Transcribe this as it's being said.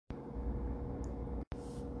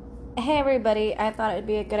Hey everybody, I thought it'd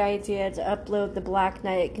be a good idea to upload the Black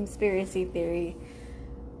Knight Conspiracy Theory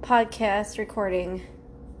podcast recording,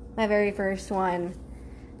 my very first one,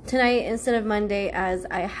 tonight instead of Monday, as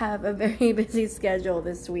I have a very busy schedule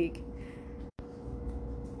this week.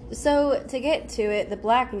 So, to get to it, the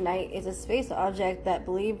Black Knight is a space object that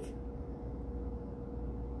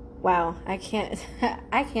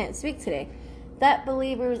I can't speak today. That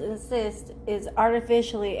believers insist is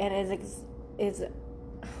artificially and is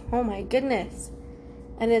oh my goodness,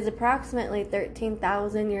 and is approximately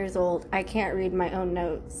 13,000 years old. I can't read my own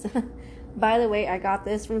notes. By the way, I got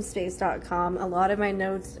this from space.com. A lot of my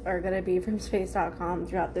notes are going to be from space.com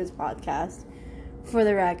throughout this podcast, for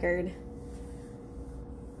the record.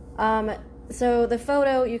 So the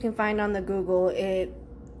photo you can find on the Google, it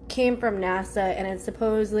came from NASA, and it's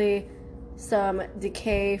supposedly some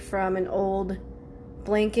decay from an old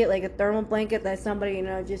blanket, like a thermal blanket that somebody,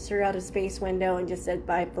 just threw out a space window and just said,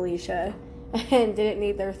 "Bye, Felicia," and didn't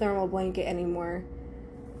need their thermal blanket anymore.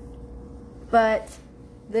 But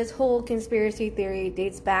this whole conspiracy theory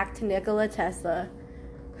dates back to Nikola Tesla,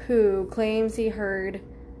 who claims he heard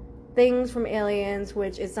things from aliens,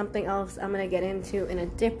 which is something else I'm going to get into in a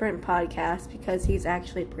different podcast because he's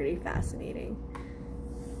actually pretty fascinating.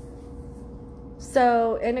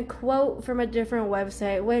 So, in a quote from a different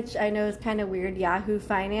website, which I know is kind of weird, Yahoo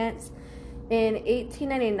Finance, in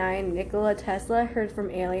 1899, Nikola Tesla heard from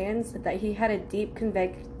aliens that he had a deep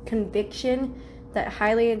conviction that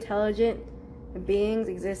highly intelligent beings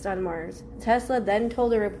exist on Mars. Tesla then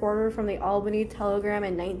told a reporter from the Albany Telegram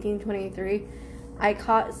in 1923, "I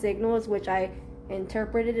caught signals which I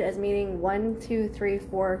interpreted as meaning 1, 2, 3,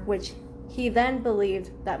 4, which he then believed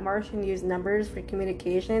that Martians used numbers for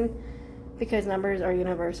communication because numbers are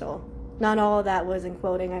universal." Not all of that was in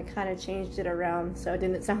quoting. I kind of changed it around so it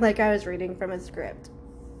didn't sound like I was reading from a script.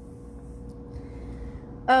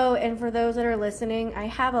 Oh, and for those that are listening, I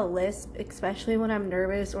have a lisp, especially when I'm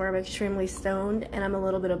nervous or I'm extremely stoned, and I'm a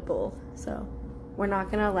little bit of both, so we're not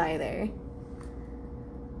gonna lie there.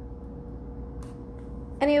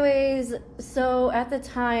 Anyways, so at the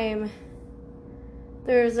time,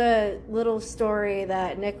 there's a little story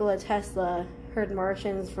that Nikola Tesla heard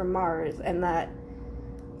Martians from Mars, and that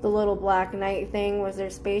the little Black Knight thing was their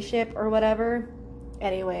spaceship or whatever.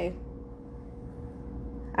 Anyway,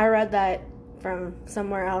 I read that from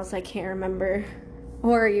somewhere else, I can't remember.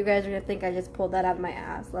 Or you guys are going to think I just pulled that out of my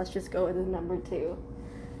ass. Let's just go with the number 2.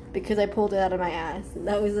 Because I pulled it out of my ass.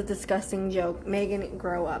 That was a disgusting joke. Megan,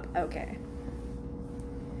 grow up. Okay.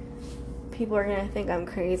 People are going to think I'm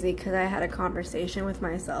crazy because I had a conversation with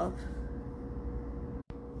myself.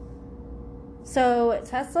 So,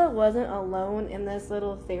 Tesla wasn't alone in this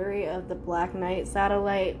little theory of the Black Knight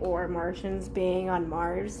satellite or Martians being on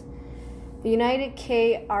Mars. The United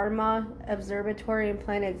K. Arma Observatory and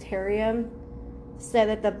Planetarium said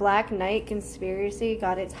that the Black Knight conspiracy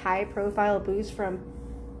got its high-profile boost from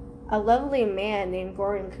a lovely man named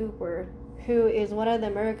Gordon Cooper, who is one of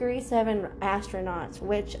the Mercury 7 astronauts,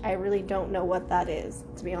 which I really don't know what that is,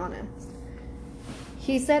 to be honest.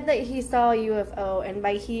 He said that he saw a UFO, and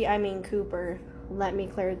by he, I mean Cooper. Let me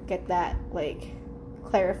get that,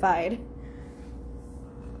 clarified.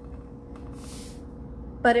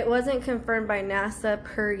 But it wasn't confirmed by NASA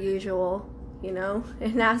per usual, in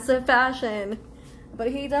NASA fashion. But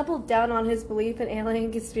he doubled down on his belief in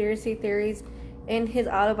alien conspiracy theories in his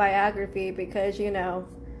autobiography because,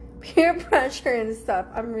 peer pressure and stuff.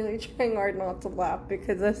 I'm really trying hard not to laugh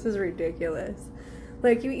because this is ridiculous.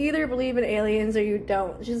 You either believe in aliens or you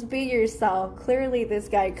don't. Just be yourself. Clearly, this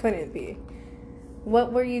guy couldn't be.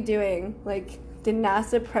 What were you doing? Did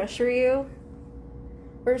NASA pressure you?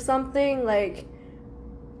 Or something?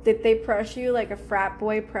 Did they pressure you like a frat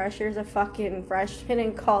boy pressures a fucking freshman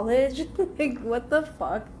in college? What the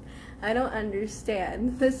fuck? I don't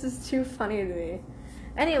understand. This is too funny to me.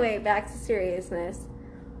 Anyway, back to seriousness.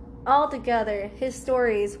 Altogether, his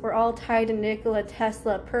stories were all tied to Nikola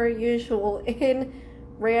Tesla per usual in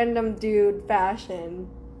random dude fashion.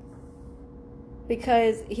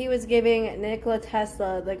 Because he was giving Nikola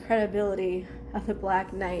Tesla the credibility of the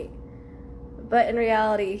Black Knight. But in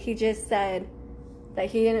reality, he just said that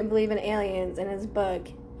he didn't believe in aliens in his book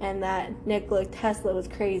and that Nikola Tesla was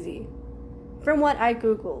crazy. From what I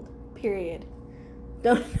Googled. Period.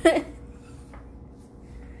 Don't...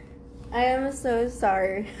 I am so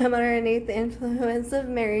sorry. I'm underneath the influence of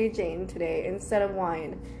Mary Jane today instead of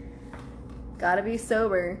wine. Gotta be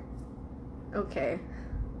sober. Okay.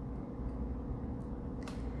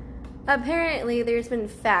 Apparently, there's been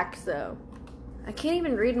facts, though. I can't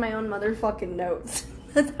even read my own motherfucking notes.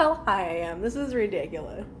 That's how high I am. This is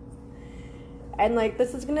ridiculous. And, like,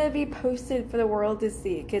 this is gonna be posted for the world to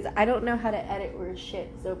see, because I don't know how to edit or shit.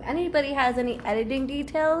 So if anybody has any editing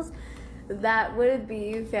details, that would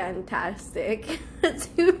be fantastic,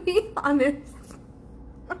 to be honest.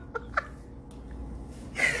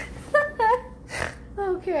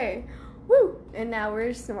 Okay. Woo! And now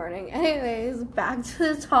we're snorting. Anyways, back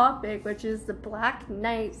to the topic, which is the Black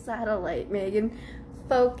Knight satellite, Megan.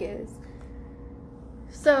 Focus.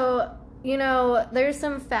 So, you know, there's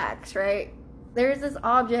some facts, right? There's this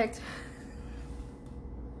object.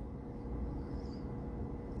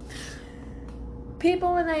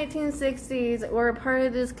 People in the 1960s were a part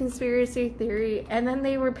of this conspiracy theory, and then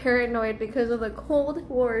they were paranoid because of the Cold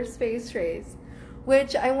War space race,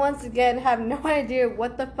 which I once again have no idea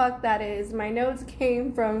what the fuck that is. My notes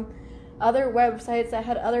came from other websites that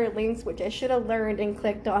had other links, which I should have learned and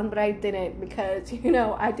clicked on, but I didn't because, you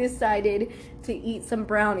know, I decided to eat some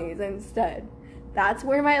brownies instead. That's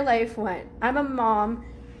where my life went. I'm a mom.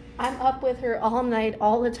 I'm up with her all night,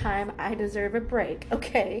 all the time. I deserve a break,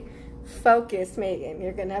 okay? Focus, Megan.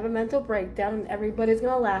 You're gonna have a mental breakdown and everybody's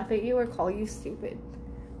gonna laugh at you or call you stupid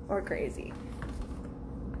or crazy.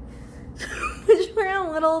 Which we're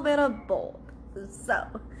a little bit of both. So,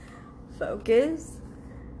 focus.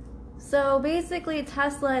 So basically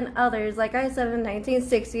Tesla and others, like I said, in the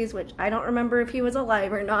 1960s, which I don't remember if he was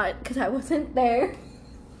alive or not because I wasn't there.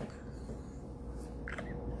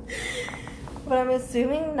 But I'm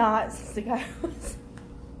assuming not, since the guy was,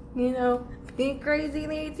 you know, being crazy in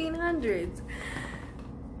the 1800s.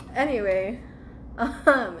 Anyway,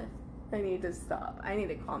 I need to stop. I need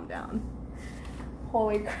to calm down.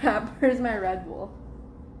 Holy crap, where's my Red Bull?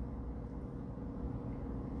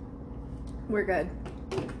 We're good.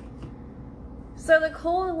 So the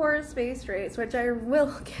Cold War space race, which I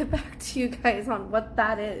will get back to you guys on what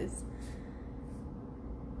that is.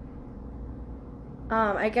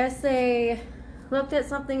 I guess they looked at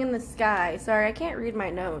something in the sky. Sorry, I can't read my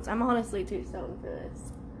notes. I'm honestly too stoned for this.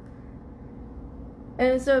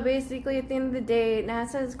 And so basically at the end of the day,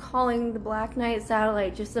 NASA is calling the Black Knight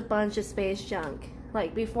satellite just a bunch of space junk.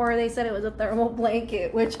 Like before they said it was a thermal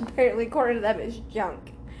blanket, which apparently according to them is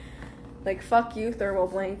junk. Like, fuck you, thermal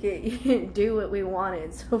blanket. You didn't do what we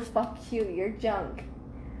wanted, so fuck you, you're junk.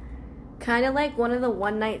 Kind of like one of the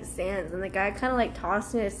one night stands, and the guy kind of like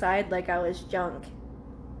tossed me aside like I was junk.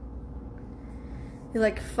 He's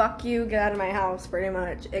like, fuck you, get out of my house, pretty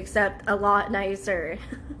much. Except a lot nicer.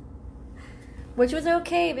 Which was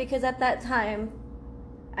okay, because at that time,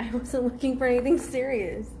 I wasn't looking for anything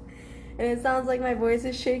serious. And it sounds like my voice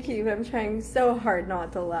is shaky, but I'm trying so hard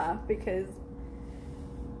not to laugh, because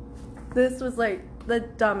this was like the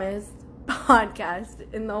dumbest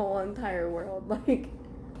podcast in the whole entire world. Like,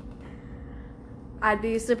 I'd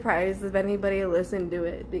be surprised if anybody listened to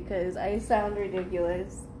it, because I sound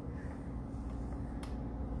ridiculous.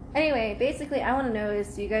 Anyway, basically, I want to know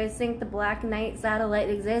is, do you guys think the Black Knight satellite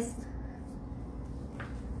exists?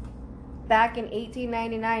 Back in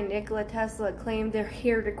 1899, Nikola Tesla claimed to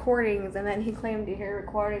hear recordings, and then he claimed to hear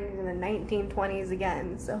recordings in the 1920s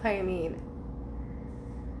again. So, I mean.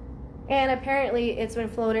 And apparently, it's been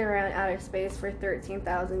floating around outer space for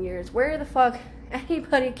 13,000 years. Where the fuck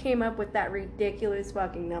anybody came up with that ridiculous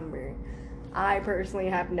fucking number? I personally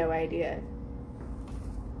have no idea.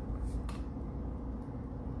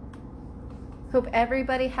 Hope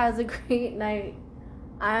everybody has a great night.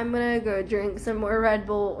 I'm gonna go drink some more Red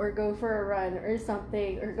Bull or go for a run or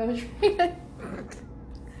something or go drink.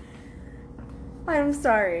 I'm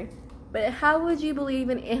sorry, but how would you believe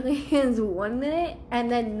in aliens 1 minute and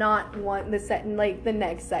then not the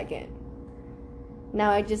next second?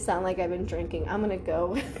 Now I just sound like I've been drinking. I'm gonna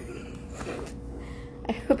go.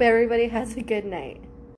 I hope everybody has a good night.